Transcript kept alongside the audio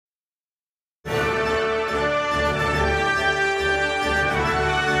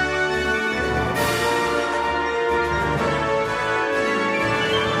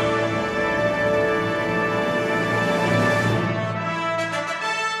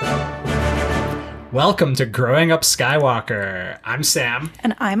Welcome to Growing Up Skywalker. I'm Sam.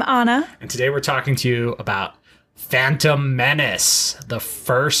 And I'm Anna. And today we're talking to you about Phantom Menace, the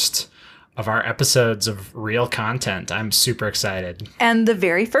first of our episodes of real content. I'm super excited. And the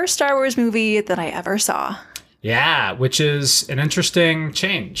very first Star Wars movie that I ever saw. Yeah, which is an interesting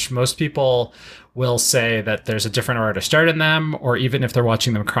change. Most people will say that there's a different order to start in them, or even if they're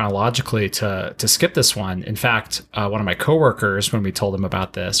watching them chronologically, to skip this one. In fact, one of my coworkers, when we told him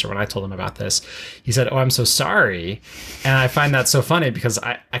about this, or when I told him about this, he said, "Oh, I'm so sorry." And I find that so funny because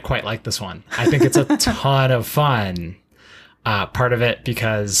I quite like this one. I think it's a ton of fun. Part of it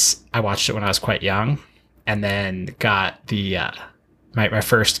because I watched it when I was quite young, and then got the my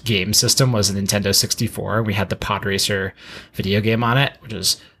first game system was a Nintendo 64. We had the Pod Racer video game on it, which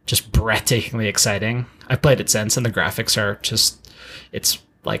is just breathtakingly exciting. I've played it since, and the graphics are just, it's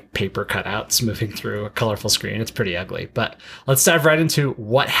like paper cutouts moving through a colorful screen. It's pretty ugly. But let's dive right into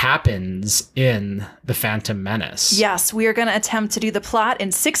what happens in The Phantom Menace. Yes, we are going to attempt to do the plot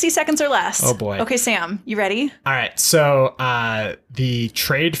in 60 seconds or less. Oh boy. Okay, Sam, you ready? All right. So the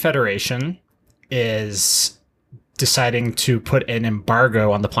Trade Federation is deciding to put an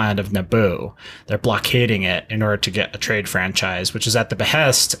embargo on the planet of Naboo. They're blockading it in order to get a trade franchise, which is at the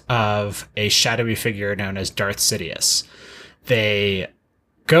behest of a shadowy figure known as Darth Sidious. They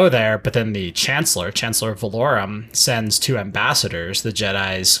go there, but then the Chancellor Valorum, sends two ambassadors, the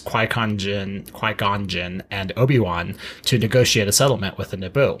Jedis Qui-Gon Jinn, and Obi-Wan, to negotiate a settlement with the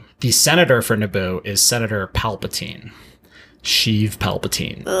Naboo. The senator for Naboo is Senator Palpatine. Sheev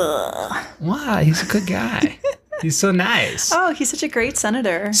Palpatine. Ugh. Wow, he's a good guy. He's so nice. Oh, he's such a great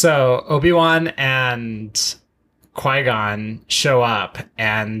senator. So Obi-Wan and Qui-Gon show up,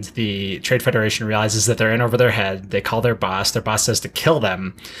 and the Trade Federation realizes that they're in over their head. They call their boss. Their boss says to kill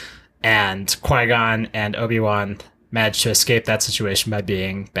them. And Qui-Gon and Obi-Wan manage to escape that situation by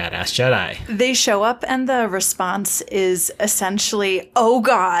being badass Jedi. They show up, and the response is essentially, "Oh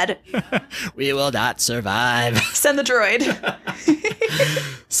God, We will not survive." send the droid."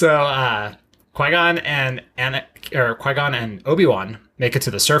 So Qui-Gon and Obi-Wan make it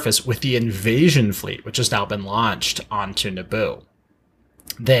to the surface with the invasion fleet, which has now been launched onto Naboo.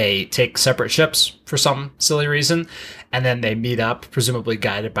 They take separate ships for some silly reason, and then they meet up, presumably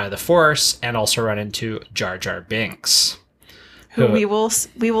guided by the Force, and also run into Jar Jar Binks, Who we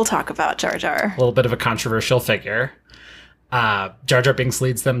will talk about Jar Jar. a little bit of a controversial figure. Jar Jar Binks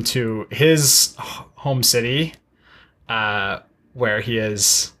leads them to his home city, where he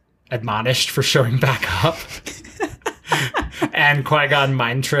is admonished for showing back up. And Qui-Gon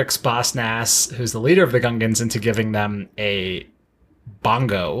mind tricks Boss Nass, who's the leader of the Gungans, into giving them a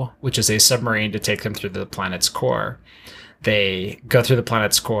bongo, which is a submarine to take them through the planet's core. They go through the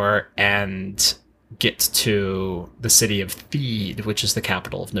planet's core and get to the city of Theed, which is the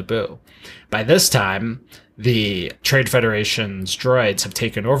capital of Naboo. By this time, the Trade Federation's droids have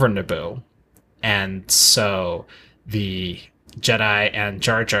taken over Naboo, and so the Jedi and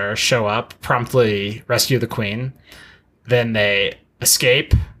Jar Jar show up, promptly rescue the Queen. Then they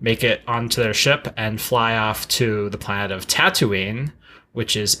escape, make it onto their ship, and fly off to the planet of Tatooine,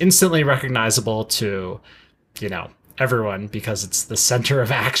 which is instantly recognizable to, everyone, because it's the center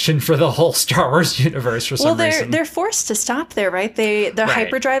of action for the whole Star Wars universe for some reason. They're forced to stop there, right? The Right.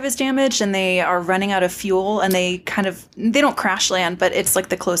 hyperdrive is damaged, and they are running out of fuel, and they don't crash land, but it's like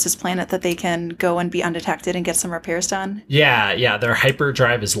the closest planet that they can go and be undetected and get some repairs done. Yeah, their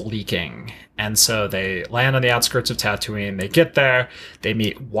hyperdrive is leaking. And so they land on the outskirts of Tatooine. They get there. They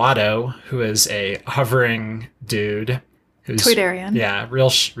meet Watto, who is a hovering dude. Who's, Toydarian. Yeah, real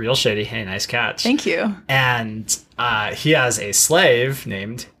shady. Hey, nice catch. Thank you. And he has a slave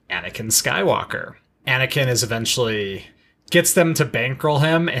named Anakin Skywalker. Anakin is eventually gets them to bankroll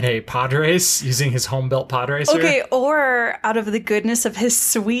him in a pod race using his home-built pod racer. Okay, or out of the goodness of his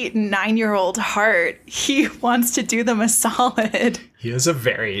sweet 9-year-old heart, he wants to do them a solid. He is a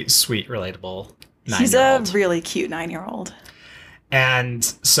very sweet, relatable 9-year-old. He's a really cute 9-year-old. And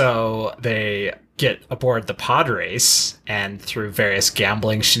so they get aboard the pod race, and through various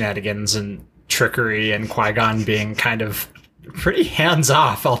gambling shenanigans and trickery, and Qui-Gon being kind of pretty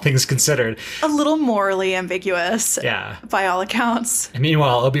hands-off, all things considered. A little morally ambiguous, Yeah. by all accounts. And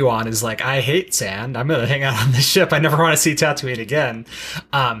meanwhile, Obi-Wan is like, I hate sand. I'm going to hang out on this ship. I never want to see Tatooine again.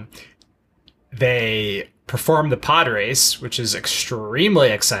 They perform the pod race, which is extremely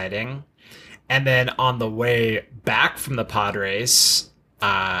exciting. And then on the way back from the pod race,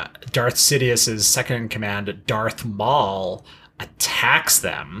 Darth Sidious's second in command, Darth Maul, attacks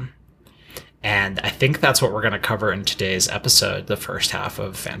them. And I think that's what we're going to cover in today's episode, the first half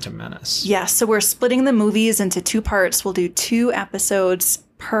of Phantom Menace. Yes, so we're splitting the movies into 2 parts. We'll do 2 episodes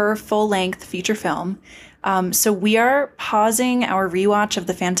per full-length feature film. So we are pausing our rewatch of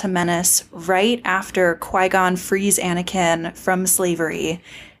The Phantom Menace right after Qui-Gon frees Anakin from slavery,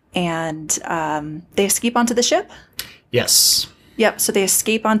 and they escape onto the ship. Yes. Yep, so they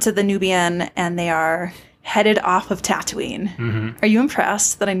escape onto the Nubian, and they are headed off of Tatooine. Mm-hmm. Are you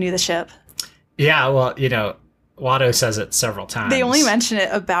impressed that I knew the ship? Yeah, well, Watto says it several times. They only mention it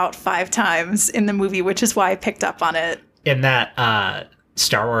about 5 times in the movie, which is why I picked up on it. In that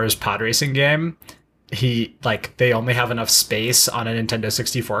Star Wars pod racing game, they only have enough space on a Nintendo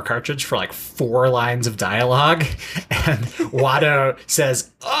 64 cartridge for 4 lines of dialogue, and Watto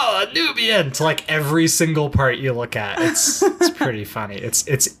says, "Oh, a Nubian," to every single part you look at. It's pretty funny.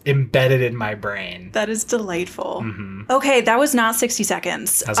 It's embedded in my brain. That is delightful. Mm-hmm. Okay, that was not 60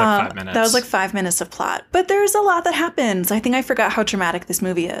 seconds. That was 5 minutes. That was 5 minutes of plot. But there's a lot that happens. I think I forgot how dramatic this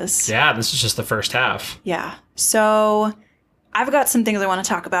movie is. Yeah, this is just the first half. Yeah. So I've got some things I want to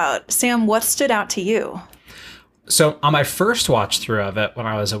talk about. Sam, what stood out to you? So on my first watch through of it when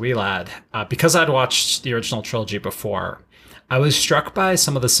I was a wee lad, because I'd watched the original trilogy before, I was struck by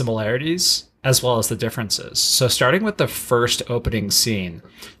some of the similarities as well as the differences. So starting with the first opening scene,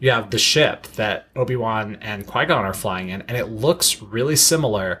 you have the ship that Obi-Wan and Qui-Gon are flying in, and it looks really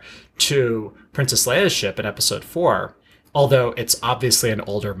similar to Princess Leia's ship in Episode 4, although it's obviously an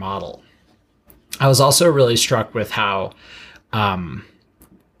older model. I was also really struck with how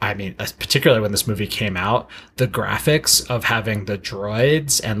particularly when this movie came out, the graphics of having the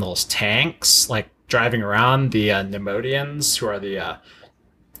droids and those tanks driving around the Neimoidians, who are the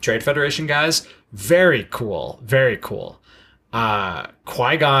Trade Federation guys, very cool, very cool.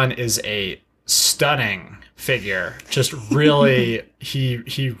 Qui-Gon is a stunning figure. Just really,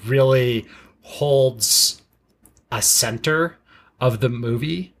 he really holds a center of the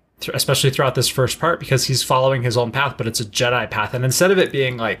movie, especially throughout this first part, because he's following his own path, but it's a Jedi path. And instead of it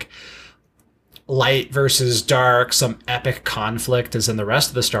being light versus dark, some epic conflict as in the rest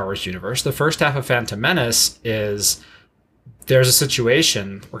of the Star Wars universe, the first half of Phantom Menace is there's a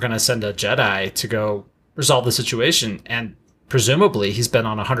situation. We're going to send a Jedi to go resolve the situation. And presumably he's been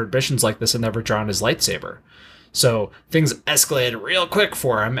on 100 missions like this and never drawn his lightsaber. So things escalated real quick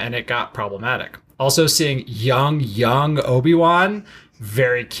for him, and it got problematic. Also seeing young Obi-Wan,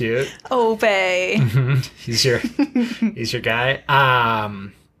 very cute. Obey. He's your guy.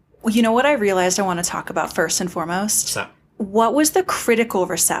 Well, you know what I realized I want to talk about first and foremost? So, what was the critical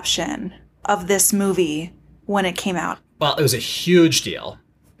reception of this movie when it came out? well, it was a huge deal.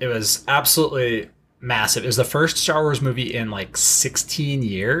 It was absolutely massive. It was the first Star Wars movie in 16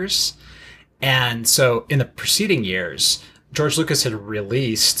 years. And so in the preceding years, George Lucas had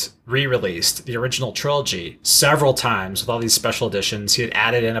re-released the original trilogy several times with all these special editions. He had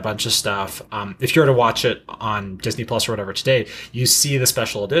added in a bunch of stuff. If you were to watch it on Disney Plus or whatever today, you see the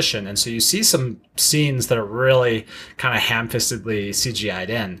special edition. And so you see some scenes that are really kind of ham-fistedly CGI'd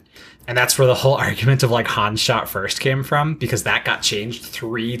in. And that's where the whole argument of Han shot first came from, because that got changed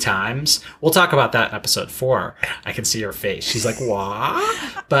 3 times. We'll talk about that in episode 4. I can see your face. She's like,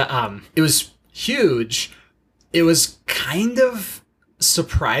 what? But it was huge. It was kind of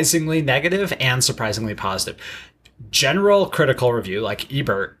surprisingly negative and surprisingly positive. General critical review, like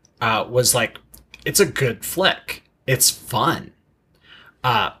Ebert, was it's a good flick. It's fun.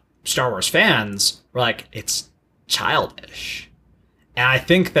 Star Wars fans were it's childish. And I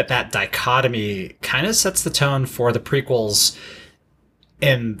think that dichotomy kind of sets the tone for the prequels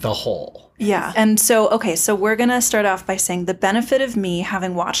in the whole. Yeah. And so we're going to start off by saying the benefit of me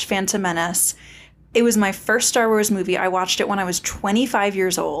having watched Phantom Menace. It was my first Star Wars movie. I watched it when I was 25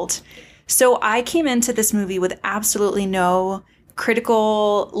 years old. So I came into this movie with absolutely no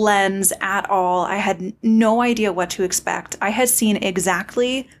critical lens at all. I had no idea what to expect. I had seen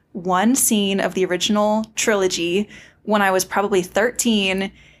exactly one scene of the original trilogy when I was probably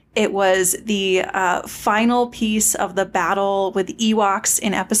 13. It was the final piece of the battle with Ewoks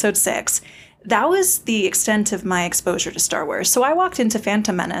in episode 6. That was the extent of my exposure to Star Wars. So I walked into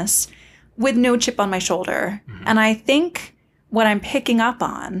Phantom Menace with no chip on my shoulder. Mm-hmm. And I think what I'm picking up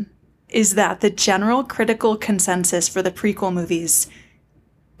on is that the general critical consensus for the prequel movies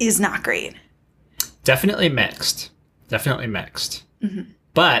is not great. Definitely mixed. Mm-hmm.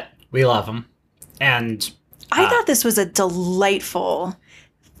 But we love them. And I thought this was a delightful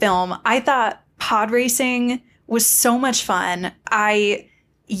film. I thought pod racing was so much fun. I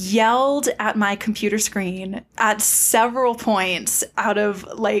yelled at my computer screen at several points out of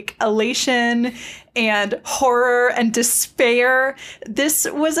elation and horror and despair. This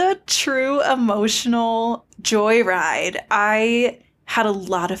was a true emotional joyride. I had a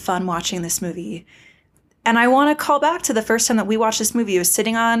lot of fun watching this movie. And I want to call back to the first time that we watched this movie. I was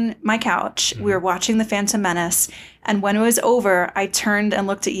sitting on my couch. We were watching The Phantom Menace. And when it was over, I turned and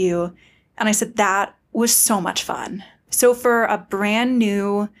looked at you and I said, that was so much fun. So for a brand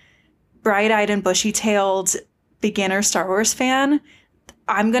new, bright-eyed and bushy-tailed beginner Star Wars fan,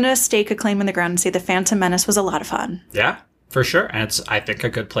 I'm going to stake a claim in the ground and say The Phantom Menace was a lot of fun. Yeah, for sure. And it's, I think, a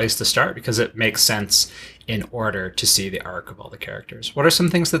good place to start because it makes sense in order to see the arc of all the characters. What are some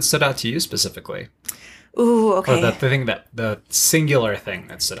things that stood out to you specifically? Ooh, okay. Or the singular thing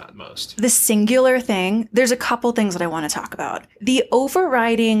that stood out most. The singular thing, there's a couple things that I want to talk about. The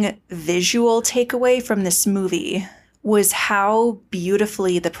overriding visual takeaway from this movie was how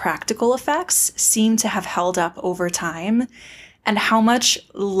beautifully the practical effects seem to have held up over time and how much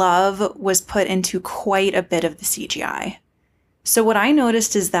love was put into quite a bit of the CGI. So what I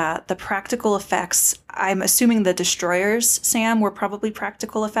noticed is that the practical effects, I'm assuming the destroyers, Sam, were probably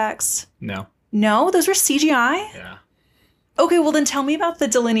practical effects. No, those were CGI? Yeah. Okay, well then tell me about the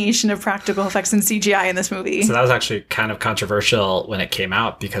delineation of practical effects and CGI in this movie. So that was actually kind of controversial when it came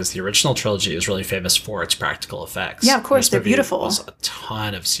out because the original trilogy is really famous for its practical effects. Yeah, of course, they're beautiful. It was a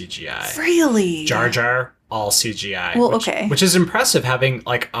ton of CGI. Really? Jar Jar, all CGI. Well, okay. Which is impressive having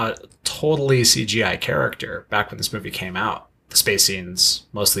like a totally CGI character back when this movie came out. The space scenes,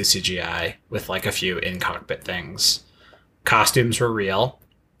 mostly CGI, with like a few in-cockpit things. Costumes were real.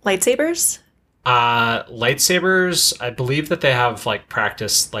 Lightsabers? Lightsabers, I believe that they have like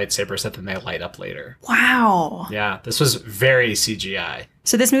practice lightsabers that then they light up later. Wow. Yeah, this was very CGI.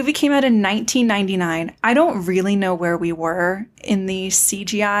 So this movie came out in 1999. I don't really know where we were in the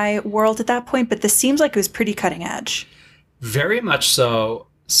CGI world at that point, but this seems like it was pretty cutting edge. Very much so.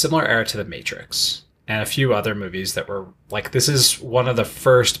 Similar era to The Matrix and a few other movies that were like, this is one of the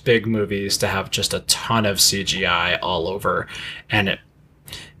first big movies to have just a ton of CGI all over, and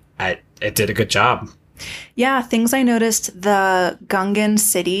it did a good job. Yeah, things I noticed, the Gungan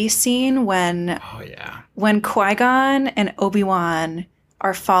City scene when Qui-Gon and Obi-Wan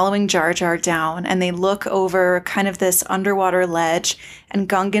are following Jar Jar down and they look over kind of this underwater ledge and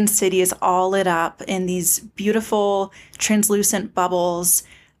Gungan City is all lit up in these beautiful translucent bubbles.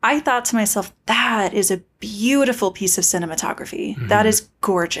 I thought to myself, that is a beautiful piece of cinematography. Mm-hmm. That is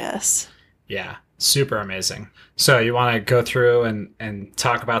gorgeous. Yeah. Super amazing. So you want to go through and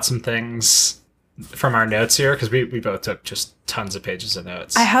talk about some things from our notes here? Because we both took just tons of pages of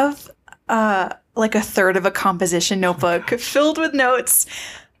notes. I have like a third of a composition notebook filled with notes.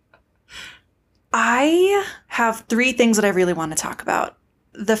 I have 3 things that I really want to talk about.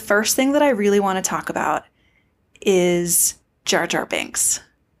 The first thing that I really want to talk about is Jar Jar Binks.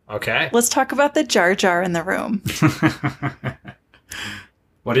 Okay. Let's talk about the Jar Jar in the room.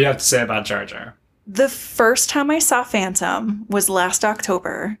 What do you have to say about Jar Jar? The first time I saw Phantom was last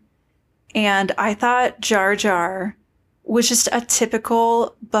October, and I thought Jar Jar was just a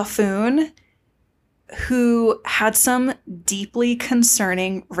typical buffoon who had some deeply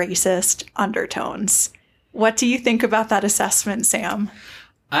concerning racist undertones. What do you think about that assessment, Sam?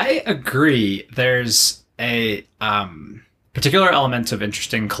 I agree. There's a particular element of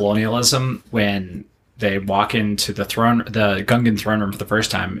interesting colonialism when they walk into the Gungan throne room for the first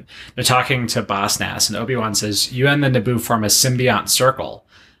time. They're talking to Boss Nass, and Obi-Wan says, "You and the Naboo form a symbiont circle."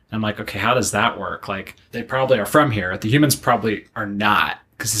 And I'm like, okay, how does that work? Like, they probably are from here. The humans probably are not,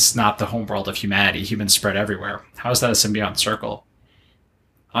 because it's not the homeworld of humanity. Humans spread everywhere. How is that a symbiont circle?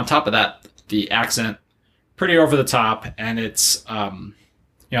 On top of that, the accent, pretty over the top, and it's,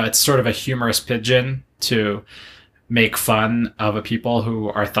 it's sort of a humorous pidgin to make fun of a people who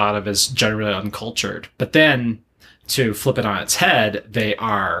are thought of as generally uncultured. But then, to flip it on its head, they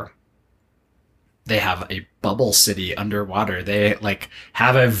have a bubble city underwater. They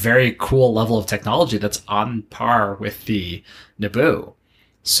have a very cool level of technology that's on par with the Naboo.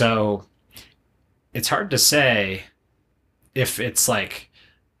 So it's hard to say if it's like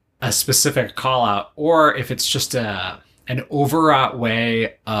a specific call out or if it's just an overwrought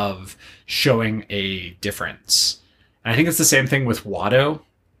way of showing a difference. And I think it's the same thing with Watto.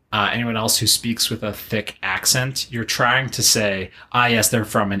 Anyone else who speaks with a thick accent, you're trying to say, yes, they're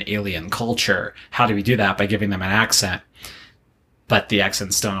from an alien culture. How do we do that? By giving them an accent. But the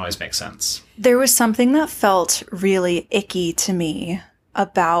accents don't always make sense. There was something that felt really icky to me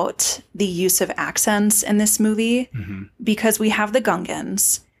about the use of accents in this movie, because we have the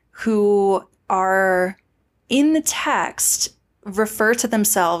Gungans who are in the text refer to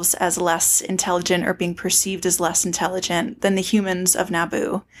themselves as less intelligent or being perceived as less intelligent than the humans of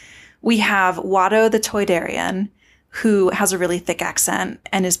Naboo. We have Watto the Toydarian, who has a really thick accent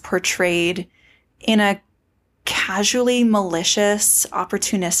and is portrayed in a casually malicious,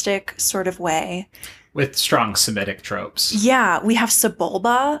 opportunistic sort of way. with strong Semitic tropes. Yeah, we have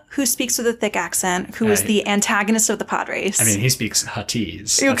Sebulba, who speaks with a thick accent, who is the antagonist of the pod race. I mean, he speaks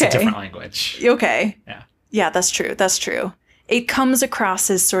Huttese. Okay. That's a different language. Okay. Yeah. Yeah, that's true. That's true. It comes across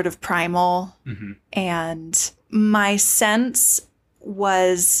as sort of primal. Mm-hmm. And my sense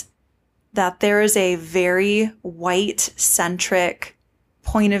was that there is a very white-centric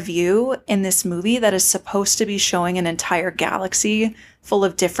point of view in this movie that is supposed to be showing an entire galaxy full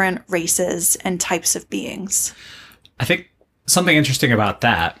of different races and types of beings. I think something interesting about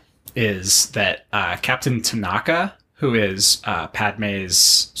that is that Captain Tanaka, who is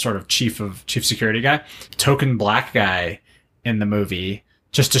Padme's sort of chief security guy, token black guy in the movie,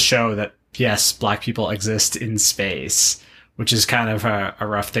 just to show that, yes, black people exist in space, which is kind of a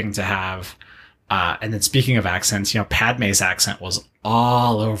rough thing to have. And then speaking of accents, Padme's accent was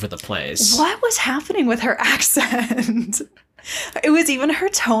all over the place. What was happening with her accent? It was even her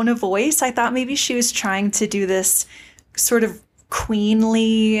tone of voice. I thought maybe she was trying to do this sort of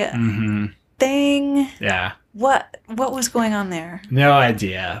queenly thing. Yeah. What was going on there? No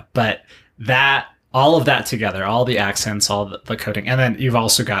idea. But all of that together, all the accents, all the coding, and then you've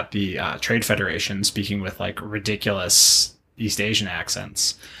also got the Trade Federation speaking with like ridiculous East Asian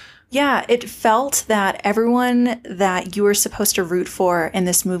accents. Yeah, it felt that everyone that you were supposed to root for in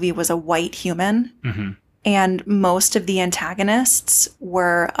this movie was a white human. Mm-hmm. And most of the antagonists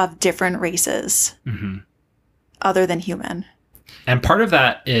were of different races other than human. And part of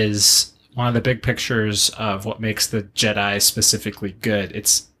that is one of the big pictures of what makes the Jedi specifically good.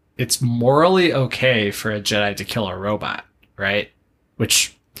 It's morally okay for a Jedi to kill a robot, right?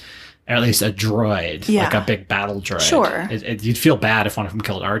 Which, or at least a droid, like a big battle droid. Sure. You'd feel bad if one of them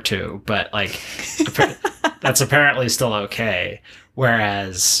killed R2, but like that's apparently still okay.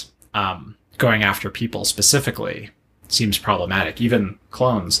 Whereas going after people specifically seems problematic, even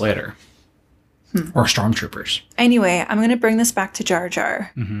clones later. Or stormtroopers. Anyway, I'm going to bring this back to Jar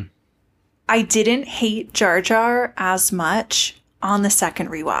Jar. Mm-hmm. I didn't hate Jar Jar as much on the second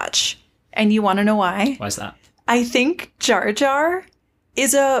rewatch. And you want to know why? Why is that? I think Jar Jar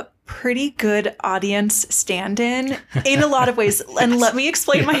is a pretty good audience stand-in a lot of ways. And let me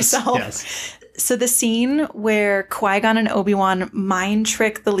explain myself. Yes. So the scene where Qui-Gon and Obi-Wan mind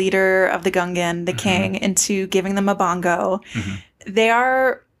trick the leader of the Gungan, the king, into giving them a bongo, they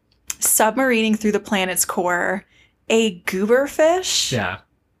are submarining through the planet's core a goober fish. Yeah.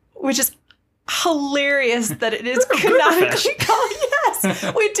 Which is hilarious that it is canonically called. Yes.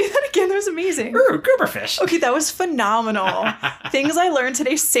 Wait, do that again. That was amazing. Ooh, gooberfish. Okay, that was phenomenal. Things I learned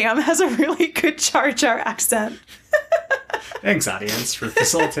today. Sam has a really good Jar Jar accent. Thanks, audience, for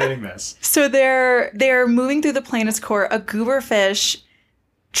facilitating this. So they're moving through the planet's core. A gooberfish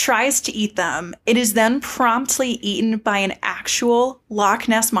tries to eat them. It is then promptly eaten by an actual Loch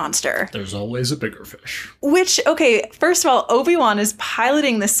Ness monster. There's always a bigger fish. Which, okay, first of all, Obi-Wan is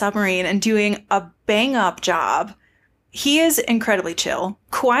piloting the submarine and doing a bang-up job. He is incredibly chill.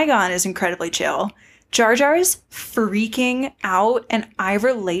 Qui-Gon is incredibly chill. Jar Jar is freaking out, and I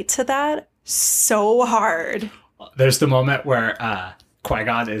relate to that so hard. There's the moment where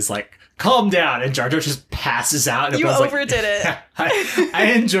Qui-Gon is like, calm down, and Jar Jar just passes out. And you overdid it.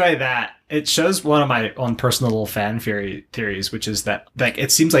 I enjoy that. It shows one of my own personal little fan theories, which is that like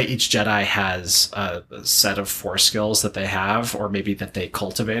it seems like each Jedi has a set of force skills that they have, or maybe that they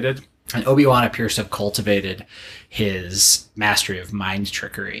cultivated. And Obi-Wan appears to have cultivated his mastery of mind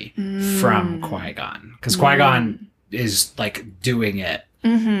trickery from Qui-Gon. Because Qui-Gon is like doing it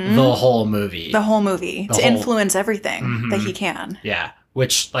the whole movie. The whole movie. To influence everything that he can. Yeah.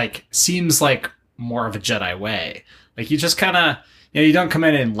 Which like seems like more of a Jedi way. Like you just kind of, you don't come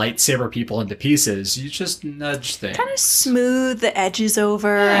in and lightsaber people into pieces. You just nudge things. Kind of smooth the edges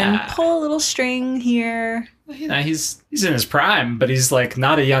over and pull a little string here. He's in his prime, but he's like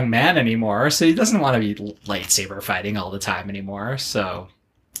not a young man anymore. So he doesn't want to be lightsaber fighting all the time anymore. So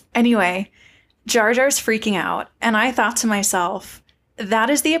anyway, Jar Jar's freaking out. And I thought to myself, that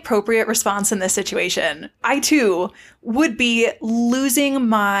is the appropriate response in this situation. I, too, would be losing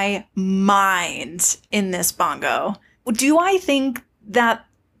my mind in this bongo. Do I think that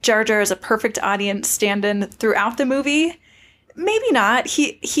Jar Jar is a perfect audience stand-in throughout the movie? Maybe not.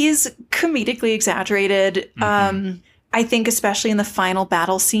 He's comedically exaggerated. I think especially in the final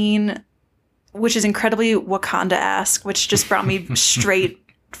battle scene, which is incredibly Wakanda-esque, which just brought me straight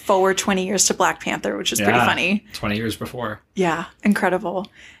forward 20 years to Black Panther, which is pretty funny. 20 years before. Yeah, incredible.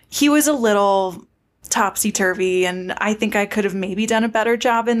 He was a little topsy-turvy, and I think I could have maybe done a better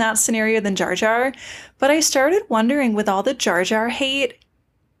job in that scenario than Jar Jar. But I started wondering, with all the Jar Jar hate,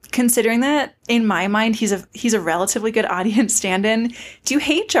 considering that in my mind he's a relatively good audience stand-in, do you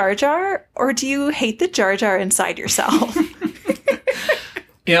hate Jar Jar or do you hate the Jar Jar inside yourself?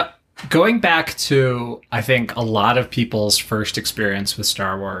 Yeah, going back to, I think, a lot of people's first experience with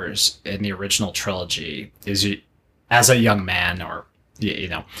Star Wars in the original trilogy is as a young man, or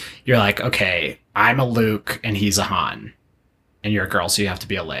you're like, okay, I'm a Luke and he's a Han, and you're a girl, so you have to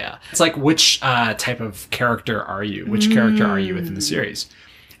be a Leia. It's like, which type of character are you? Which character are you within the series?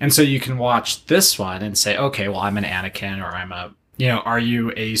 And so you can watch this one and say, okay, well, I'm an Anakin, or I'm a, are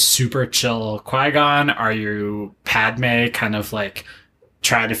you a super chill Qui-Gon? Are you Padme, kind of like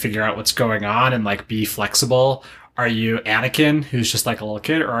trying to figure out what's going on and like be flexible? Are you Anakin, who's just like a little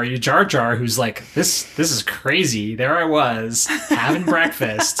kid? Or are you Jar Jar, who's like, this is crazy. There I was having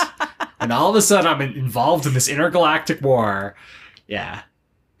breakfast, and all of a sudden I'm involved in this intergalactic war. Yeah.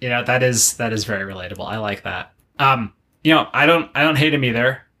 That is very relatable. I like that. I don't hate him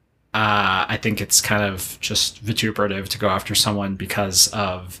either. I think it's kind of just vituperative to go after someone because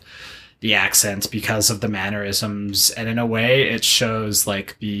of the accent, because of the mannerisms, and in a way it shows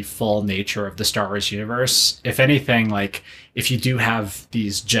like the full nature of the Star Wars universe. If anything, like, if you do have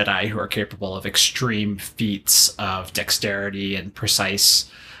these Jedi who are capable of extreme feats of dexterity and precise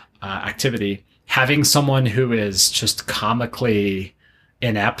activity, having someone who is just comically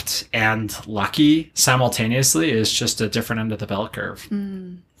inept and lucky simultaneously is just a different end of the bell curve.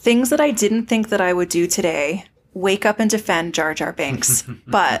 Things that I didn't think that I would do today: wake up and defend Jar Jar Binks.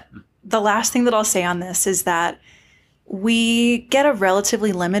 But the last thing that I'll say on this is that we get a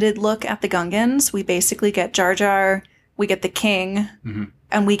relatively limited look at the Gungans. We basically get Jar Jar, we get the King,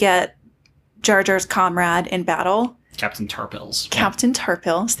 and we get Jar Jar's comrade in battle. Captain Tarpils. Captain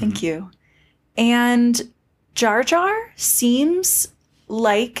Tarpils, thank you. And Jar Jar seems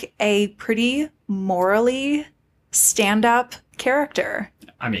like a pretty morally stand-up character.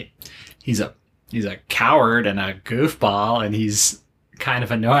 I mean, he's a coward and a goofball, and he's kind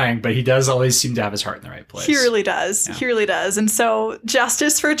of annoying, but he does always seem to have his heart in the right place. He really does. Yeah. He really does. And so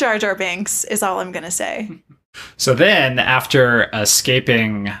justice for Jar Jar Binks is all I'm going to say. So then, after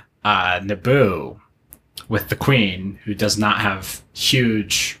escaping Naboo with the Queen, who does not have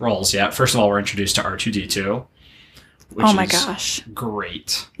huge roles yet, first of all, we're introduced to R2-D2, which oh my is gosh.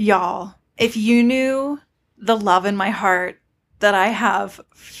 great. Y'all, if you knew the love in my heart that I have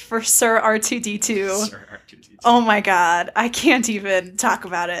for Sir R2-D2. Sir R2-D2. Oh my God. I can't even talk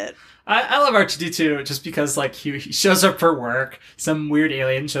about it. I love R2-D2 just because, like, he shows up for work. Some weird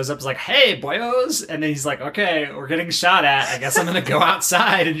alien shows up, is like, hey, boyos. And then he's like, okay, we're getting shot at. I guess I'm going to go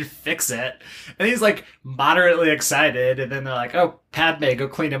outside and fix it. And he's, like, moderately excited. And then they're like, oh, Padme, go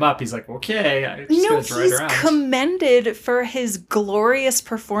clean him up. He's like, okay, I'm just going to he's ride around. commended for his glorious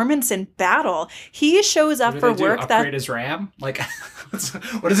performance in battle. He shows up for work. Upgrade his RAM? Like,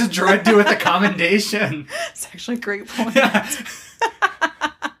 what does a droid do with the commendation? It's actually a great point. Yeah.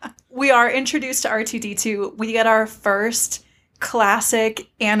 We are introduced to R2-D2. We get our first classic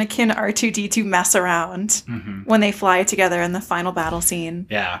Anakin R2-D2 mess around when they fly together in the final battle scene.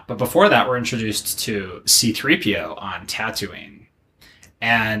 Yeah, but before that, we're introduced to C-3PO on Tatooine.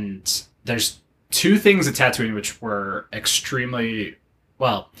 And there's two things at Tatooine which were extremely,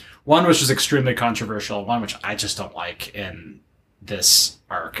 well, one which was extremely controversial, one which I just don't like in this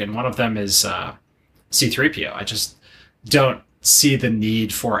arc. And one of them is C-3PO. I just don't see the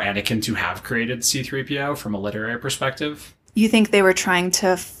need for Anakin to have created C-3PO from a literary perspective. You think they were trying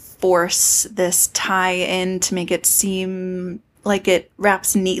to force this tie-in to make it seem like it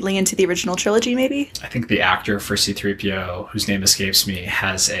wraps neatly into the original trilogy, maybe? I think the actor for C-3PO, whose name escapes me,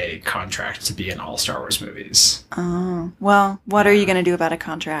 has a contract to be in all Star Wars movies. Oh, well, what are you going to do about a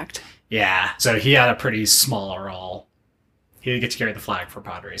contract? Yeah, so he had a pretty small role. He didn't get to carry the flag for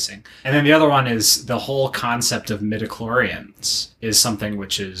pod racing. And then the other one is the whole concept of midichlorians is something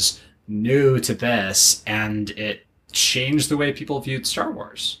which is new to this, and it changed the way people viewed Star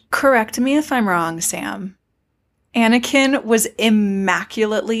Wars. Correct me if I'm wrong, Sam. Anakin was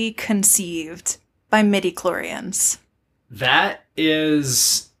immaculately conceived by midichlorians. That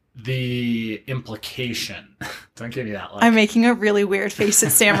is the implication. Don't give me that look. I'm making a really weird face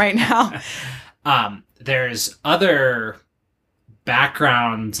at Sam right now. There's other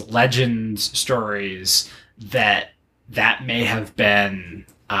background legend stories that may have been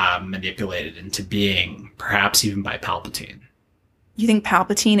manipulated into being, perhaps even by Palpatine. You think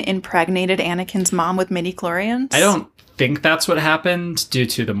Palpatine impregnated Anakin's mom with midichlorians? I don't think that's what happened due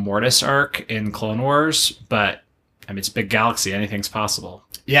to the Mortis arc in Clone Wars, but I mean, it's a big galaxy. Anything's possible.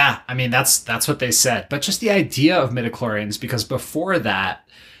 Yeah, I mean, that's what they said. But just the idea of midichlorians, because before that,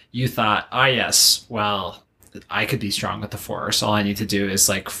 you thought, yes, well, I could be strong with the Force. All I need to do is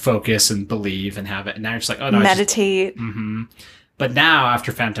like focus and believe and have it. And now you're just like, oh no, meditate. But now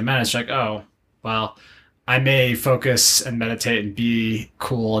after Phantom Menace, you're like, oh, well, I may focus and meditate and be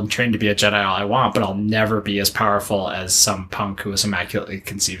cool and train to be a Jedi all I want, but I'll never be as powerful as some punk who was immaculately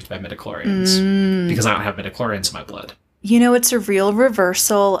conceived by midichlorians because I don't have midichlorians in my blood. You know, it's a real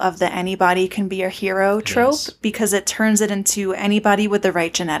reversal of the anybody can be a hero trope because it turns it into anybody with the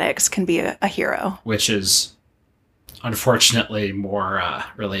right genetics can be a hero. Which is unfortunately more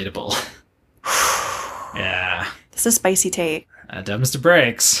relatable. Yeah. This is a spicy take. Dumbs to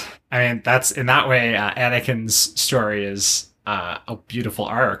breaks. I mean, that's in that way, Anakin's story is a beautiful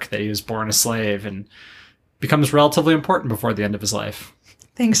arc that he was born a slave and becomes relatively important before the end of his life.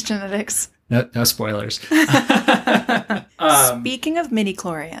 Thanks, genetics. No spoilers. Speaking of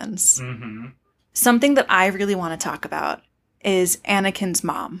midichlorians, something that I really want to talk about is Anakin's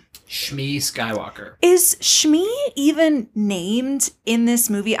mom. Shmi Skywalker. Is Shmi even named in this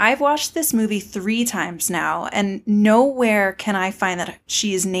movie? I've watched this movie 3 times now, and nowhere can I find that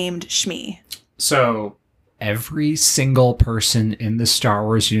she is named Shmi. So every single person in the Star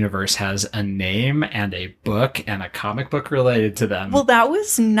Wars universe has a name and a book and a comic book related to them. Well, that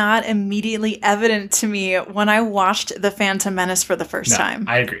was not immediately evident to me when I watched The Phantom Menace for the first time.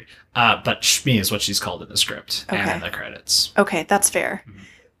 I agree. But Shmi is what she's called in the script and in the credits. Okay, that's fair.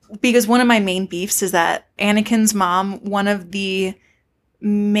 Because one of my main beefs is that Anakin's mom, one of the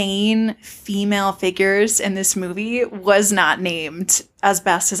main female figures in this movie, was not named as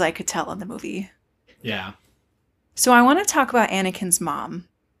best as I could tell in the movie. Yeah. So I want to talk about Anakin's mom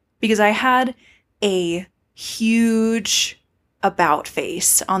because I had a huge about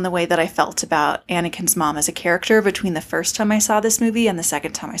face on the way that I felt about Anakin's mom as a character between the first time I saw this movie and the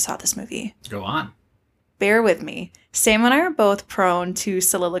second time I saw this movie. Go on. Bear with me. Sam and I are both prone to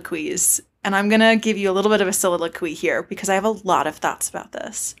soliloquies, and I'm going to give you a little bit of a soliloquy here because I have a lot of thoughts about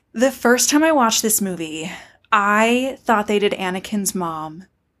this. The first time I watched this movie, I thought they did Anakin's mom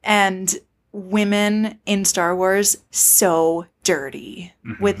and women in Star Wars so dirty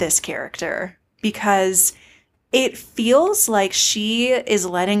with this character because it feels like she is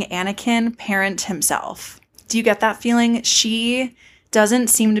letting Anakin parent himself. Do you get that feeling? She doesn't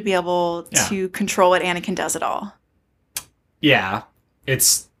seem to be able to control what Anakin does at all. Yeah,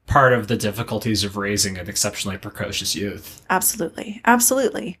 it's part of the difficulties of raising an exceptionally precocious youth. Absolutely.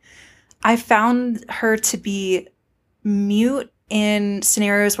 Absolutely. I found her to be mute in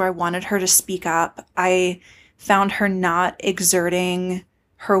scenarios where I wanted her to speak up. I found her not exerting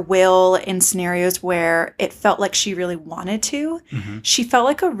her will in scenarios where it felt like she really wanted to. She felt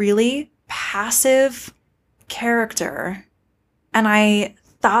like a really passive character. And I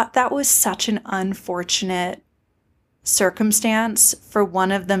thought that was such an unfortunate circumstance for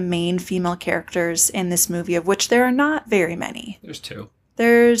one of the main female characters in this movie, of which there are not very many. There's 2.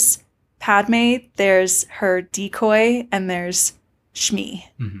 There's Padme, there's her decoy, and there's Shmi.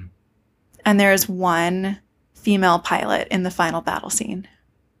 And there's one female pilot in the final battle scene.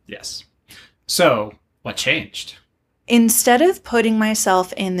 Yes. So, what changed? Instead of putting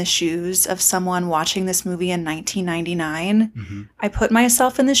myself in the shoes of someone watching this movie in 1999, I put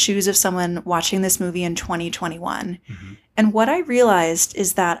myself in the shoes of someone watching this movie in 2021. And what I realized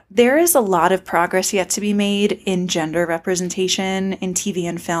is that there is a lot of progress yet to be made in gender representation in TV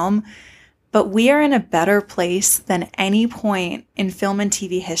and film, but we are in a better place than any point in film and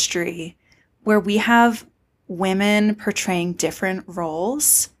TV history where we have women portraying different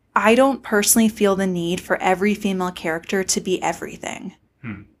roles. I don't personally feel the need for every female character to be everything.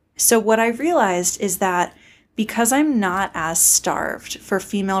 So what I realized is that because I'm not as starved for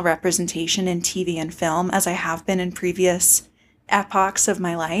female representation in TV and film as I have been in previous epochs of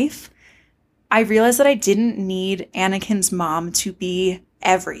my life, I realized that I didn't need Anakin's mom to be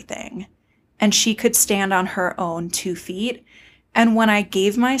everything. And she could stand on her own 2 feet. And when I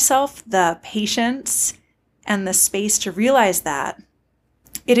gave myself the patience and the space to realize that,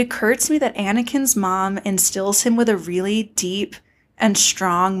 it occurred to me that Anakin's mom instills him with a really deep and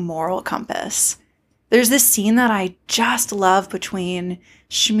strong moral compass. There's this scene that I just love between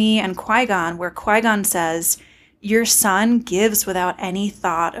Shmi and Qui-Gon where Qui-Gon says, "Your son gives without any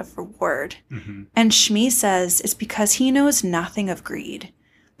thought of reward." And Shmi says it's because he knows nothing of greed,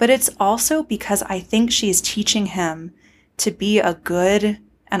 but it's also because I think she is teaching him to be a good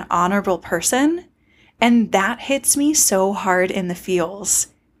and honorable person. And that hits me so hard in the feels,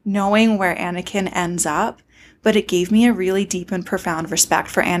 knowing where Anakin ends up, but it gave me a really deep and profound respect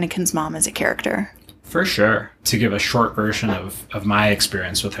for Anakin's mom as a character. For sure. To give a short version of my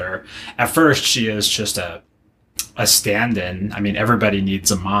experience with her, at first she is just a a stand-in. I mean, everybody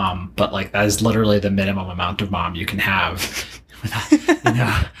needs a mom, but like that is literally the minimum amount of mom you can have. You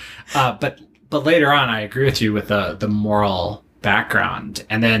know? But later on, I agree with you with the moral background,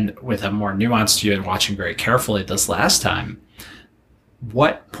 and then with a more nuanced view and watching very carefully this last time.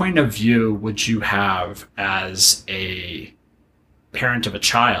 What point of view would you have as a parent of a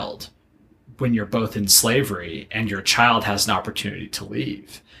child when you're both in slavery and your child has an opportunity to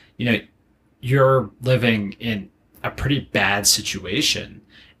leave? You know, you're living in a pretty bad situation.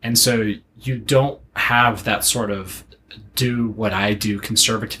 And so you don't have that sort of do what I do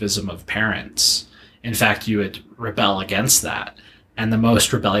conservatism of parents. In fact, you would rebel against that. And the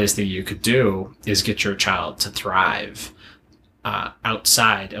most rebellious thing you could do is get your child to thrive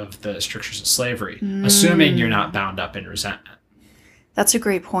outside of the strictures of slavery, assuming you're not bound up in resentment. That's a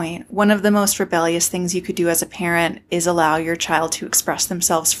great point. One of the most rebellious things you could do as a parent is allow your child to express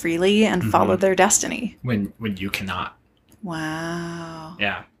themselves freely and follow their destiny. When you cannot. Wow.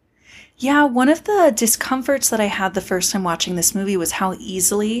 Yeah. Yeah, one of the discomforts that I had the first time watching this movie was how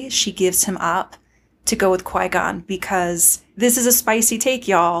easily she gives him up to go with Qui-Gon, because this is a spicy take,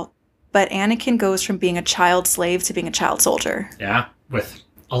 y'all, but Anakin goes from being a child slave to being a child soldier. Yeah, with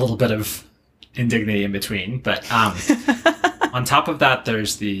a little bit of indignity in between. But on top of that,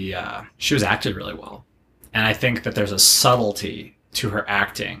 there's she was acted really well. And I think that there's a subtlety to her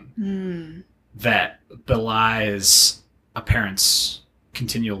acting that belies a parent's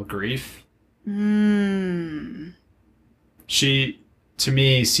continual grief. She, to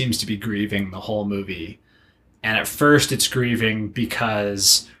me, seems to be grieving the whole movie. And at first it's grieving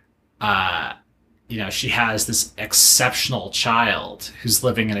because, she has this exceptional child who's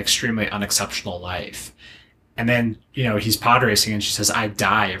living an extremely unexceptional life. And then, he's pod racing and she says, I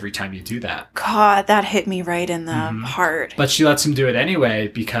die every time you do that. God, that hit me right in the heart. But she lets him do it anyway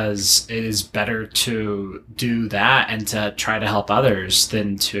because it is better to do that and to try to help others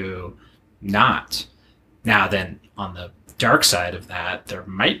than to not. Now then, on the dark side of that, there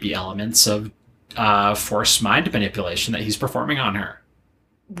might be elements of forced mind manipulation that he's performing on her.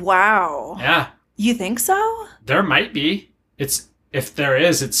 Wow. Yeah. You think so? There might be. If there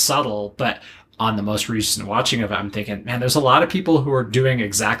is, it's subtle, but on the most recent watching of it, I'm thinking, man, there's a lot of people who are doing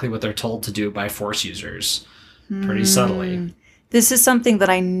exactly what they're told to do by Force users pretty subtly. This is something that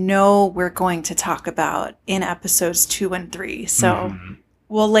I know we're going to talk about in episodes 2 and 3. So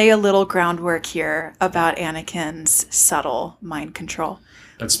we'll lay a little groundwork here about Anakin's subtle mind control.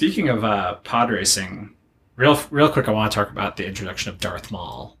 But speaking of pod racing, real quick, I want to talk about the introduction of Darth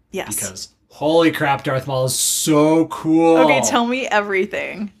Maul. Yes. Because holy crap, Darth Maul is so cool. Okay, tell me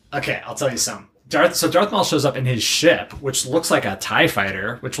everything. Okay, I'll tell you some. Darth Maul shows up in his ship, which looks like a TIE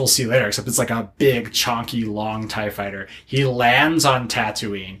fighter, which we'll see later, except it's like a big, chonky, long TIE fighter. He lands on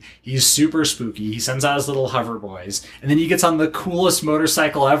Tatooine. He's super spooky. He sends out his little hover boys. And then he gets on the coolest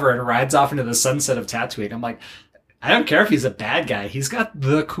motorcycle ever and rides off into the sunset of Tatooine. I'm like, I don't care if he's a bad guy. He's got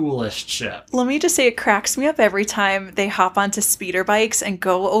the coolest ship. Let me just say, it cracks me up every time they hop onto speeder bikes and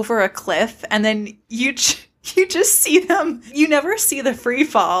go over a cliff, and then you just see them. You never see the free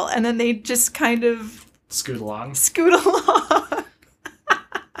fall, and then they just kind of scoot along.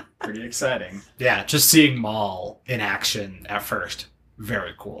 Pretty exciting. Yeah, just seeing Maul in action at first,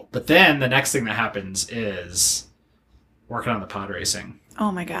 very cool. But then the next thing that happens is working on the pod racing.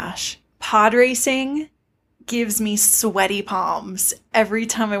 Oh my gosh. Pod racing gives me sweaty palms every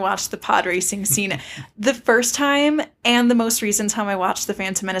time I watch the pod racing scene. The first time and the most recent time I watched The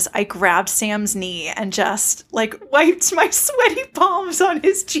Phantom Menace, I grabbed Sam's knee and just wiped my sweaty palms on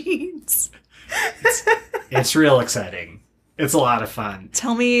his jeans. It's real exciting. It's a lot of fun.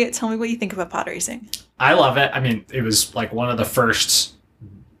 Tell me what you think about pod racing. I love it. I mean, it was like one of the first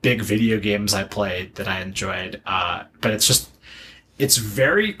big video games I played that I enjoyed. But it's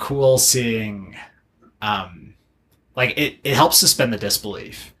very cool seeing it helps suspend the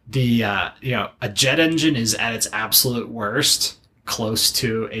disbelief. A jet engine is at its absolute worst close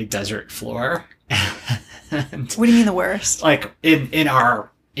to a desert floor. What do you mean the worst? Like in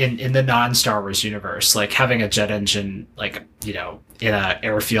the non-Star Wars universe, like having a jet engine, in an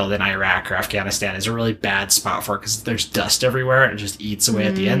airfield in Iraq or Afghanistan is a really bad spot for it because there's dust everywhere and it just eats away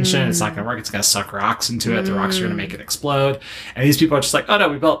at the engine. It's not going to work. It's going to suck rocks into it. The rocks are going to make it explode. And these people are just like, oh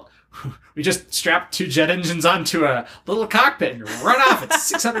no, we just strapped 2 jet engines onto a little cockpit and run off at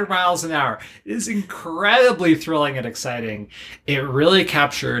 600 miles an hour. It is incredibly thrilling and exciting. It really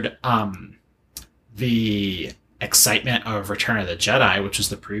captured the excitement of Return of the Jedi, which was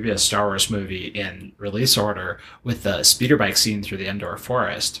the previous Star Wars movie in release order, with the speeder bike scene through the Endor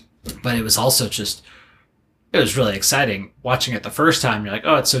forest. But it was also just it was really exciting watching it the first time. You're like,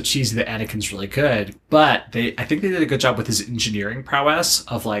 oh, it's so cheesy that Anakin's really good. But I think they did a good job with his engineering prowess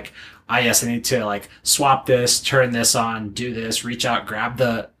of like, yes, I need to like swap this, turn this on, do this, reach out, grab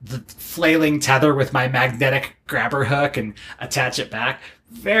the flailing tether with my magnetic grabber hook and attach it back.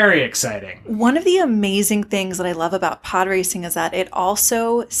 Very exciting. One of the amazing things that I love about pod racing is that it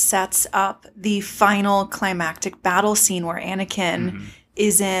also sets up the final climactic battle scene where Anakin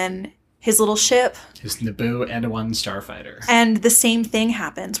is in his little ship. His Naboo N1 starfighter. And the same thing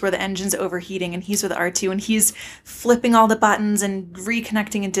happens where the engine's overheating and he's with R2 and he's flipping all the buttons and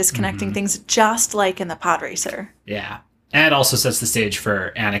reconnecting and disconnecting things just like in the pod racer. Yeah. And it also sets the stage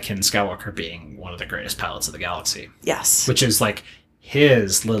for Anakin Skywalker being one of the greatest pilots of the galaxy. Yes. Which is like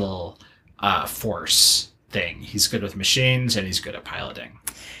his little force thing. He's good with machines and he's good at piloting.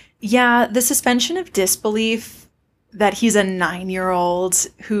 Yeah, the suspension of disbelief that he's a 9-year-old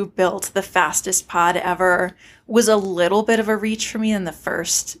who built the fastest pod ever was a little bit of a reach for me in the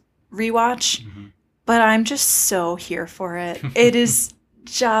first rewatch, but I'm just so here for it. It is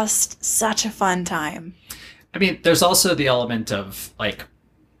just such a fun time. I mean, there's also the element of like,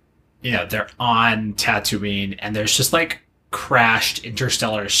 you know, they're on Tatooine and there's just like crashed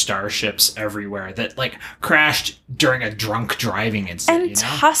interstellar starships everywhere that like crashed during a drunk driving incident. And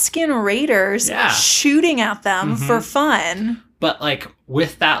Tusken Raiders shooting at them for fun. But like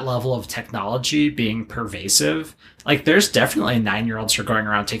with that level of technology being pervasive, like there's definitely 9-year-olds who are going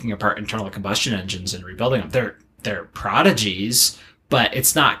around taking apart internal combustion engines and rebuilding them. They're prodigies, but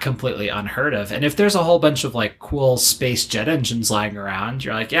it's not completely unheard of. And if there's a whole bunch of like cool space jet engines lying around,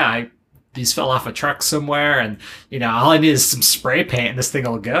 you're like, yeah, these fell off a truck somewhere and, you know, all I need is some spray paint and this thing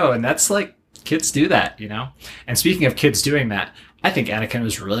will go. And that's like, kids do that, you know? And speaking of kids doing that, I think Anakin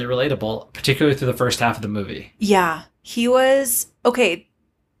was really relatable, particularly through the first half of the movie. Yeah, he was, okay,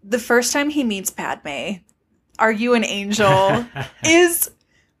 the first time he meets Padme, "Are you an angel?" is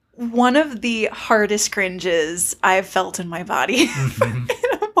one of the hardest cringes I've felt in my body in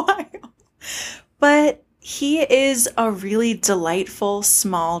a while. But he is a really delightful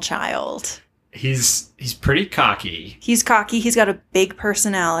small child. He's pretty cocky. He's cocky. He's got a big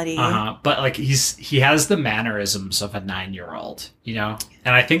personality. But like he has the mannerisms of a 9-year-old, you know?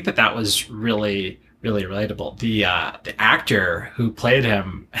 And I think that was really, really relatable. The actor who played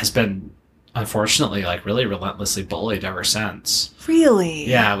him has been, unfortunately, like really relentlessly bullied ever since. Really?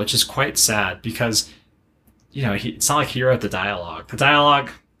 Yeah, which is quite sad because, you know, it's not like he wrote the dialogue. The dialogue,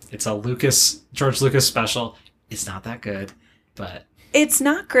 it's a George Lucas special. It's not that good, but it's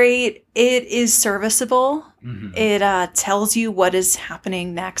not great. It is serviceable. It tells you what is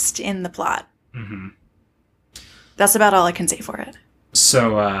happening next in the plot. That's about all I can say for it.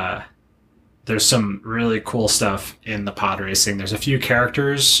 So there's some really cool stuff in the pod racing. There's a few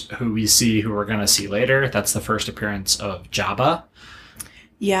characters who we see who we're going to see later. That's the first appearance of Jabba.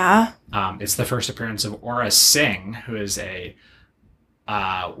 Yeah. It's the first appearance of Aura Singh, who is a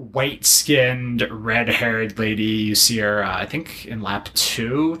white-skinned, red-haired lady. You see her, I think, in lap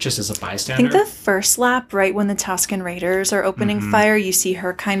 2, just as a bystander. I think the first lap, right when the Tusken Raiders are opening fire, you see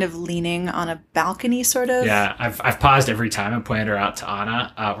her kind of leaning on a balcony, sort of. Yeah, I've paused every time and pointed her out to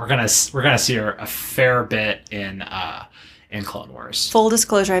Anna. We're gonna see her a fair bit in Clone Wars. Full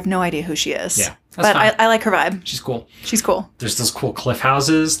disclosure, I have no idea who she is. Yeah, but I like her vibe. She's cool. She's cool. There's those cool cliff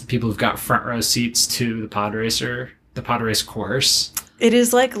houses. The people who've got front row seats to the pod race course. It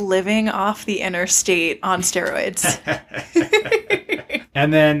is like living off the interstate on steroids.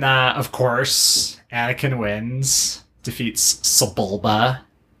 And then, of course, Anakin wins, defeats Sebulba.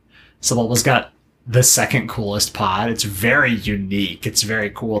 Sebulba's got the second coolest pod. It's very unique. It's very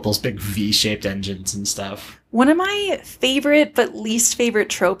cool. Those big V-shaped engines and stuff. One of my favorite but least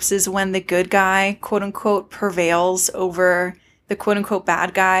favorite tropes is when the good guy, quote unquote, prevails over the quote unquote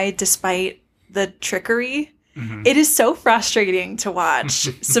bad guy despite the trickery. It is so frustrating to watch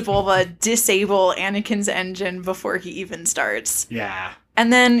Sebulba disable Anakin's engine before he even starts. Yeah.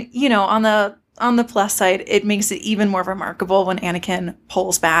 And then, you know, on the plus side, it makes it even more remarkable when Anakin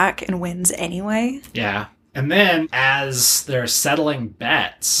pulls back and wins anyway. Yeah. And then as they're settling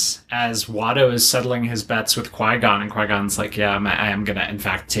bets, as Watto is settling his bets with Qui-Gon, and Qui-Gon's like, yeah, I am going to, in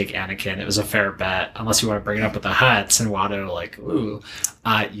fact, take Anakin. It was a fair bet, unless you want to bring it up with the Hutts. And Watto, like, ooh.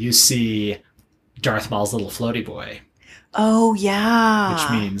 You see Darth Maul's little floaty boy. Oh, yeah.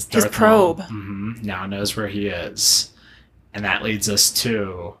 Which means Darth his probe Maul, now knows where he is. And that leads us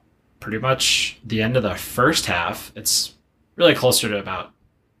to pretty much the end of the first half. It's really closer to about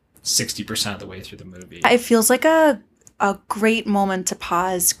 60% of the way through the movie. It feels like a a great moment to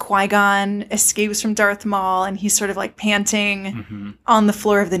pause. Qui-Gon escapes from Darth Maul and he's sort of like panting on the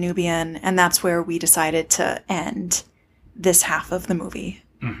floor of the Nubian. And that's where we decided to end this half of the movie.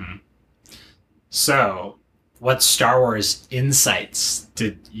 So, what Star Wars insights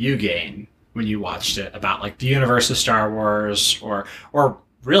did you gain when you watched it about like the universe of Star Wars, or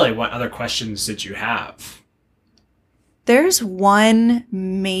really what other questions did you have? There's one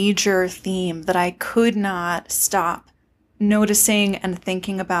major theme that I could not stop noticing and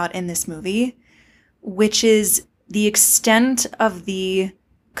thinking about in this movie, which is the extent of the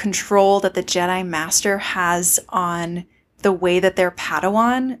control that the Jedi Master has on the way that their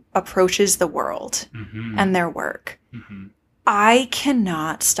Padawan approaches the world and their work. I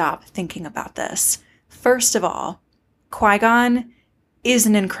cannot stop thinking about this. First of all, Qui-Gon is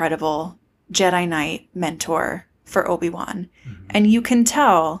an incredible Jedi Knight mentor for Obi-Wan. And you can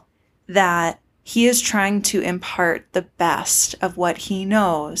tell that he is trying to impart the best of what he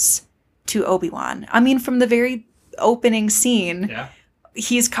knows to Obi-Wan. I mean, from the very opening scene,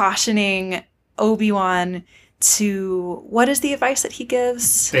 he's cautioning Obi-Wan to, what is the advice that he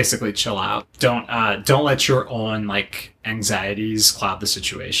gives? Basically, chill out. Don't let your own like anxieties cloud the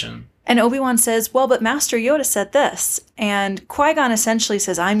situation. And Obi-Wan says, well, but Master Yoda said this. And Qui-Gon essentially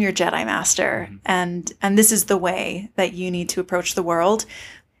says, I'm your Jedi Master. And this is the way that you need to approach the world.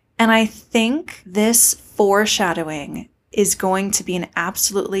 And I think this foreshadowing is going to be an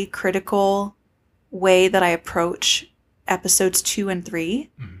absolutely critical way that I approach episodes 2 and 3.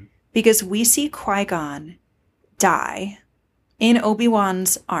 Because we see Qui-Gon die in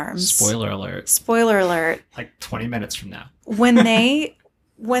Obi-Wan's arms. Spoiler alert. Spoiler alert. Like 20 minutes from now. When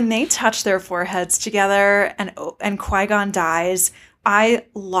they touch their foreheads together and Qui-Gon dies, I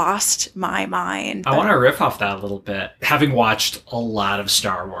lost my mind. I want to riff off that a little bit. Having watched a lot of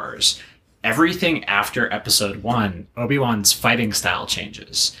Star Wars, everything after episode 1, Obi-Wan's fighting style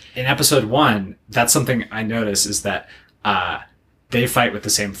changes. In episode 1, that's something I notice is that they fight with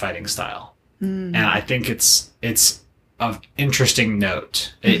the same fighting style. And I think it's of interesting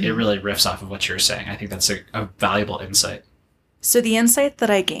note. It really riffs off of what you're saying. I think that's a valuable insight. So the insight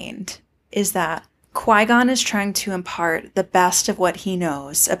that I gained is that Qui-Gon is trying to impart the best of what he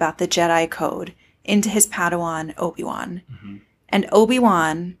knows about the Jedi Code into his Padawan, Obi-Wan. And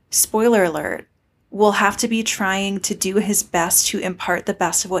Obi-Wan, spoiler alert, will have to be trying to do his best to impart the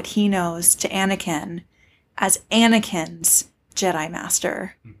best of what he knows to Anakin as Anakin's Jedi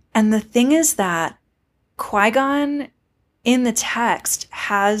Master. And the thing is that Qui-Gon in the text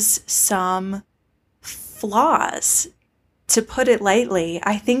has some flaws. To put it lightly,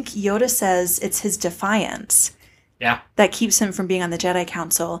 I think Yoda says it's his defiance that keeps him from being on the Jedi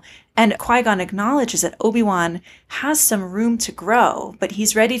Council. And Qui-Gon acknowledges that Obi-Wan has some room to grow, but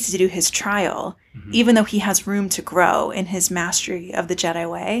he's ready to do his trial, even though he has room to grow in his mastery of the Jedi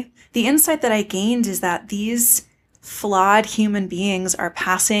way. The insight that I gained is that these flawed human beings are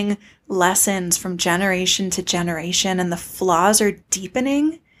passing lessons from generation to generation, and the flaws are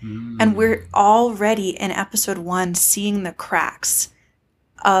deepening. And we're already in episode 1 seeing the cracks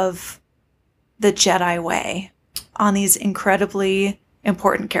of the Jedi way on these incredibly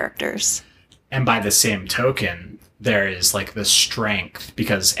important characters. And by the same token, there is like the strength,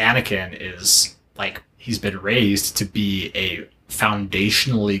 because Anakin is like, he's been raised to be a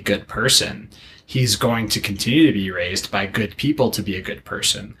foundationally good person. He's going to continue to be raised by good people to be a good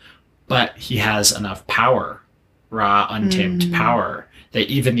person. But he has enough power, raw, untamed power, that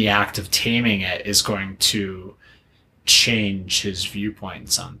even the act of taming it is going to change his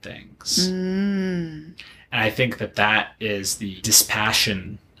viewpoints on things. And I think that is the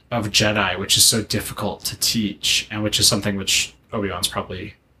dispassion of Jedi, which is so difficult to teach, and which is something which Obi-Wan's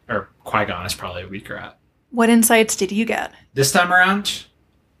probably, or Qui-Gon is probably weaker at. What insights did you get? This time around,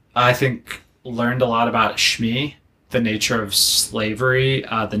 I think learned a lot about Shmi, the nature of slavery,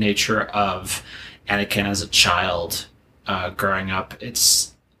 the nature of Anakin as a child growing up.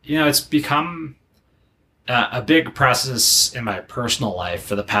 It's become a big process in my personal life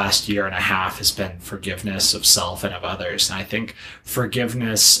for the past year and a half has been forgiveness of self and of others. And I think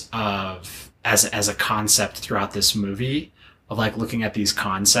forgiveness of as a concept throughout this movie, of like looking at these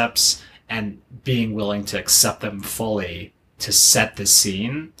concepts and being willing to accept them fully to set the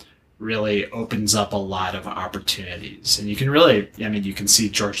scene, really opens up a lot of opportunities. And you can really, you can see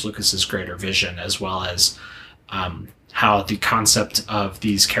George Lucas's greater vision, as well as how the concept of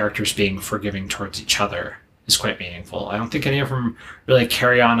these characters being forgiving towards each other is quite meaningful. I don't think any of them really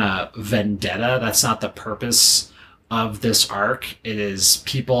carry on a vendetta. That's not the purpose of this arc. It is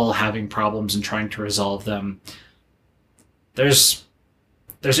people having problems and trying to resolve them. There's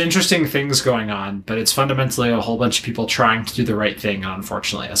There's interesting things going on, but it's fundamentally a whole bunch of people trying to do the right thing and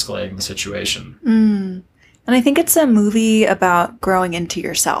unfortunately escalating the situation. And I think it's a movie about growing into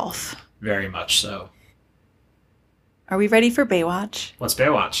yourself. Very much so. Are we ready for Baywatch? What's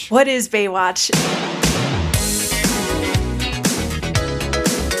Baywatch? What is Baywatch?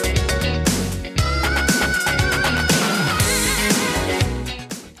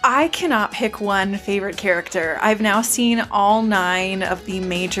 I cannot pick one favorite character. I've now seen all 9 of the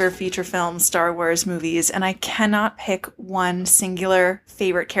major feature film Star Wars movies, and I cannot pick one singular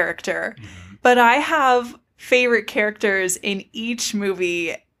favorite character. But I have favorite characters in each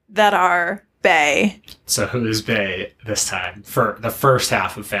movie that are Bae. So who is Bae this time for the first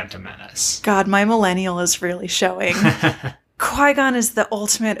half of Phantom Menace? God, my millennial is really showing. Qui-Gon is the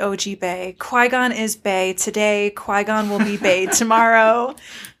ultimate OG Bae. Qui-Gon is Bae today. Qui-Gon will be Bae tomorrow.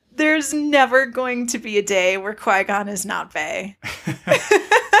 There's never going to be a day where Qui-Gon is not Bae.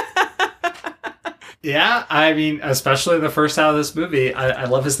 Yeah, I mean, especially the first half of this movie. I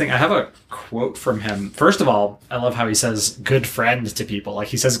love his thing. I have a quote from him. First of all, I love how he says good friend to people. Like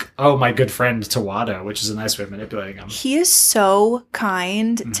he says, oh, my good friend to Watto, which is a nice way of manipulating him. He is so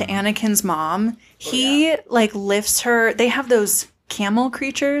kind to Anakin's mom. He like lifts her. They have those camel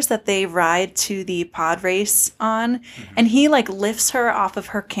creatures that they ride to the pod race on. And he like lifts her off of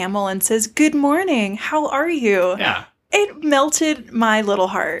her camel and says, good morning. How are you? Yeah. It melted my little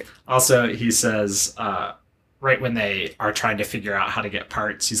heart. Also, he says, right when they are trying to figure out how to get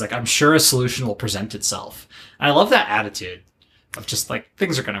parts, he's like, I'm sure a solution will present itself. And I love that attitude of just like,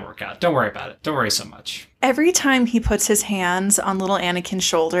 things are going to work out. Don't worry about it. Don't worry so much. Every time he puts his hands on little Anakin's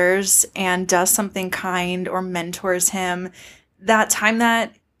shoulders and does something kind or mentors him, that time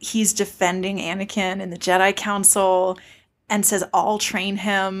that he's defending Anakin in the Jedi Council and says, I'll train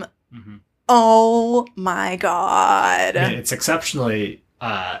him. Oh my God. I mean, it's exceptionally,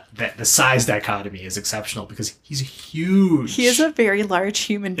 the size dichotomy is exceptional because he's huge. He is a very large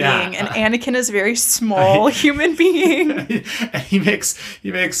human being, Yeah. and Anakin is a very small human being. And he makes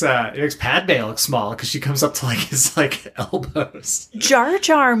Padme look small because she comes up to like his like elbows. Jar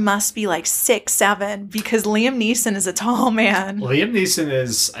Jar must be like 6'7" because Liam Neeson is a tall man. Liam Neeson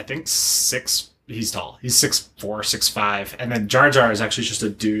is, I think, he's tall. He's 6'4", 6'5", and then Jar Jar is actually just a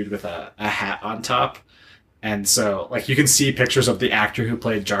dude with a hat on top. And so, like, you can see pictures of the actor who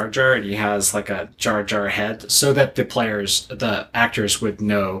played Jar Jar, and he has like a Jar Jar head, so that the actors would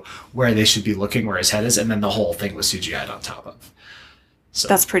know where they should be looking, where his head is, and then the whole thing was CGI'd on top of. So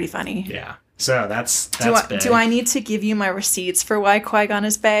That's pretty funny. yeah. So that's Do I need to give you my receipts for why Qui-Gon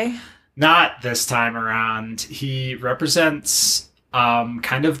is Bae? Not this time around. He represents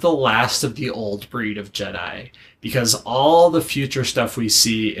kind of the last of the old breed of Jedi, because all the future stuff we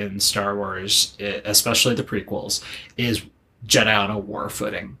see in Star Wars, especially the prequels, is Jedi on a war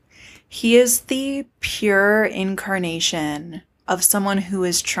footing. He is the pure incarnation of someone who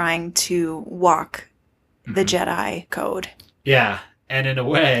is trying to walk the Jedi code. Yeah, and in a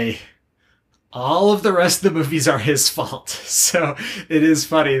way, all of the rest of the movies are his fault. So it is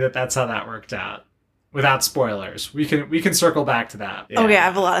funny that that's how that worked out. Without spoilers, we can circle back to that. Yeah. Okay, I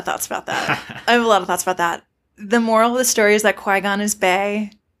have a lot of thoughts about that. The moral of the story is that Qui-Gon is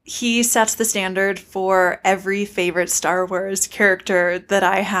Bae. He sets the standard for every favorite Star Wars character that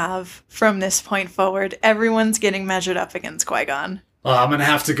I have from this point forward. Everyone's getting measured up against Qui-Gon. Well, I'm gonna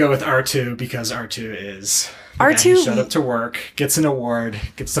have to go with R2 because R2 is R2 He showed up to work, gets an award,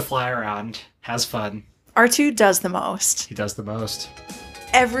 gets to fly around, has fun. R2 does the most. He does the most.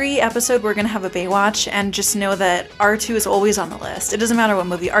 Every episode we're going to have a Baywatch, and just know that R2 is always on the list. It doesn't matter what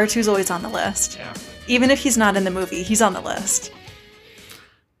movie, R2 is always on the list. Yeah. Even if he's not in the movie, he's on the list.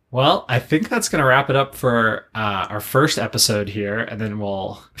 Well, I think that's going to wrap it up for our first episode here, and then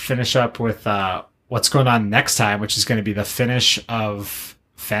we'll finish up with what's going on next time, which is going to be the finish of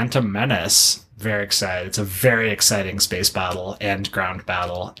Phantom Menace. Very excited. It's a very exciting space battle and ground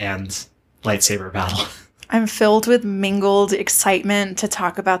battle and lightsaber battle. I'm filled with mingled excitement to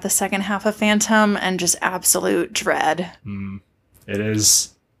talk about the second half of Phantom and just absolute dread.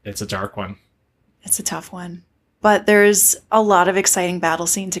 It's a dark one. It's a tough one. But there's a lot of exciting battle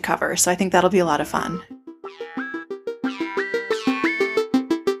scene to cover, so I think that'll be a lot of fun.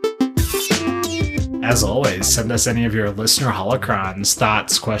 As always, send us any of your listener holocrons,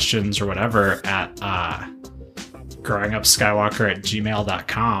 thoughts, questions, or whatever at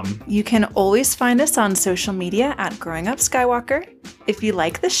growingupskywalker@gmail.com. You can always find us on social media at Growing Up Skywalker. If you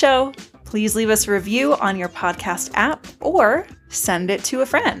like the show, please leave us a review on your podcast app or send it to a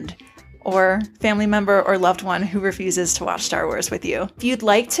friend. or family member or loved one who refuses to watch Star Wars with you. If you'd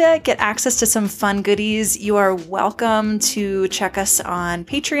like to get access to some fun goodies, you are welcome to check us on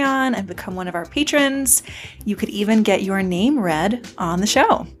Patreon and become one of our patrons. You could even get your name read on the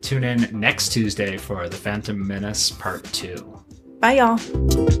show. Tune in next Tuesday for The Phantom Menace Part 2. Bye,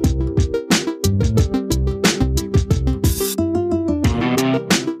 y'all.